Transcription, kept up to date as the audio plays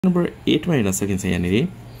Number 8 मा हेर्न सकिन्छ यहाँनिर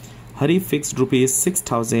Hari fixed rupees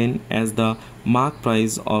 6,000 as the mark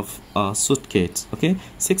price of a suitcase. Okay,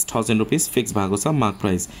 6,000 rupees fixed bhago cha mark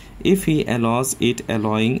price. If he allows it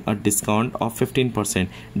allowing a discount of 15%,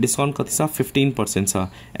 discount kati cha 15% cha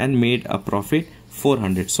and made a profit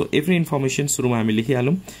 400. So every information सुरुमा हामी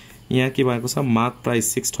लेखिहालौं. यहाँ के भएको छ mark price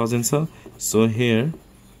 6,000 छ. So here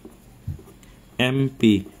MP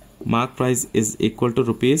mark price is equal to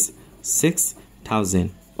rupees 6,000.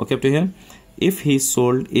 Okay, up to here. If he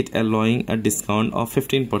sold it allowing a discount of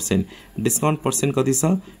 15%, discount percent kati cha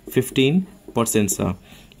 15% cha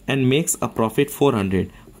and makes a profit 400.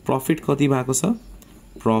 Profit kati bhako cha?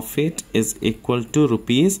 Profit is equal to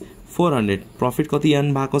rupees 400. Profit kati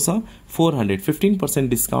earn bhako cha? 400.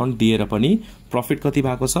 15% discount दिएर पनि profit कति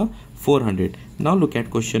भएको छ 400. Now look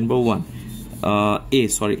at question number 1.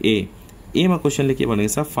 A मा question ले के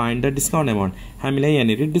भनेको छ find the discount amount. हामीलाई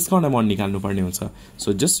यहाँनिर discount amount निकाल्नु पर्ने हुन्छ.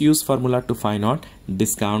 So just use formula to find out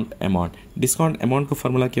discount amount. Discount amount को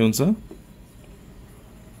formula के हुन्छ?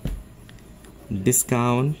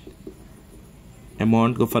 Discount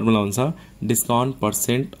amount को formula हुन्छ discount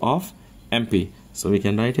percent of MP. So we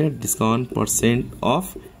can write here discount percent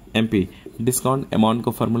of MP. Discount amount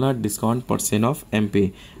को formula discount percent of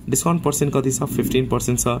MP. Discount percent कति छ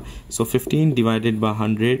 15% छ. So 15 divided by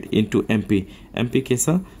 100 into MP. MP के छ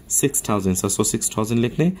 6,000 छ. So 6,000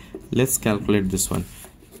 लेख्ने. Let's calculate this one.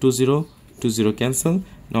 20 cancel.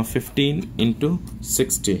 Now 15 into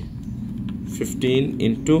 60. 15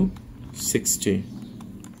 into 60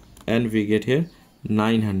 and we get here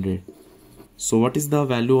 900. So what is the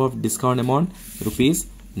value of discount amount? Rupees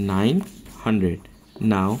 900.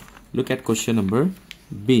 Now look at question number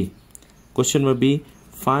B. Question number B,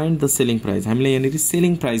 find the selling price. हामीले यहाँनिर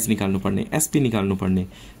selling price निकाल्नु पर्ने, SP निकाल्नु पर्ने.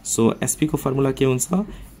 So SP को formula के हुन्छ?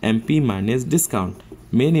 MP minus discount.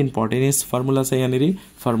 Main important is formula छ यहाँनिर.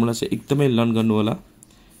 Formula चाहिँ एकदमै learn गर्नु होला.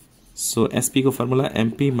 So SP को formula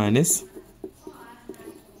MP minus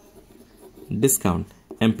discount.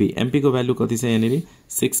 MP को value कति छ यहाँनिर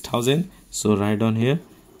 6,000. So write down here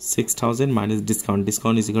 6,000 minus discount.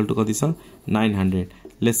 Discount is equal to कति छ 900.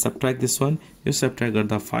 Let's subtract this one. You subtract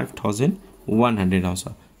the 5,100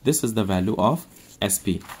 also. This is the value of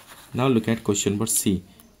SP. Now look at question number C.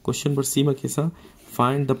 Question number C मा के छ?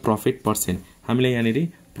 Find the profit percent. हामीले यहाँनिर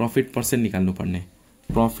profit percent निकाल्नु पर्ने.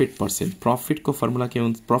 Profit percent. Profit को formula के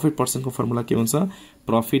हुन्छ? Profit percent को formula के हुन्छ?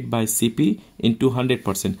 Profit by CP into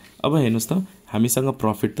 100%. अब हेर्नुस् त हामीसँग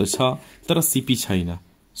profit त छ तर CP छैन.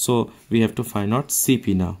 So we have to find out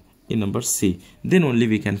CP now in number C. Then only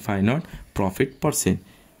we can find out profit percent.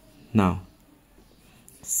 Now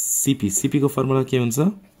CP को formula के हुन्छ?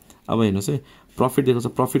 अब हेर्नुस् है profit दिएको छ.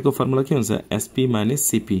 Profit को formula के हुन्छ? SP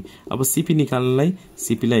minus CP. अब CP निकाल्नलाई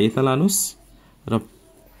CP लाई यता लानुस् र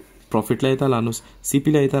profit लाई यता लानुस्. CP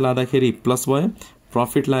लाई यता लादाखेरि प्लस भयो,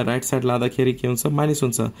 profit लाई राइट साइड लादाखेरि के हुन्छ? माइनस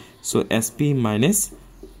हुन्छ. So SP minus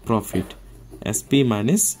profit. SP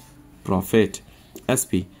minus profit.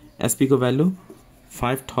 SP को value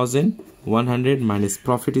 5,100 minus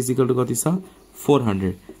profit is equal to कति छ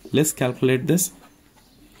 400. Let's calculate this.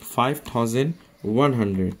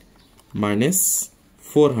 5,100 minus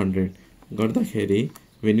 400 गर्दाखेरि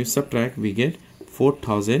when you subtract we get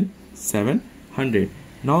 4,700.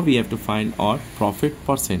 Now we have to find out profit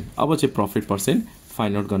percent. अब चाहिँ profit percent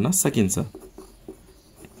find out गर्न सकिन्छ.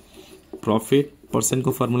 Profit percent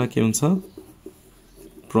को formula के हुन्छ?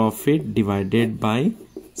 Profit divided by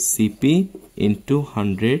CP into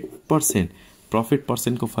 100%. Profit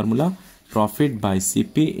percent को formula profit by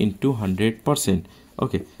CP into 100%.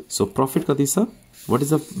 Okay, so profit कति छ? What is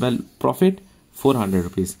the value? Profit 400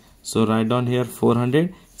 rupees. So write down here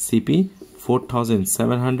 400 CP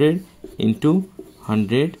 4,700 into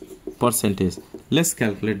 100%. Let's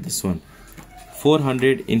calculate this one.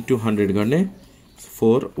 400 into 100 गर्ने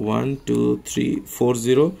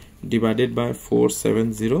 4,1,2,3,4,0 divided by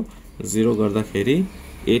 4,700 गर्दाखेरि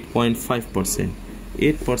 8.5%.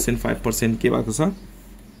 8% 5% के भएको छ?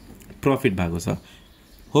 Profit भएको छ.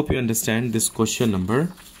 Hope you understand this question number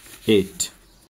 8.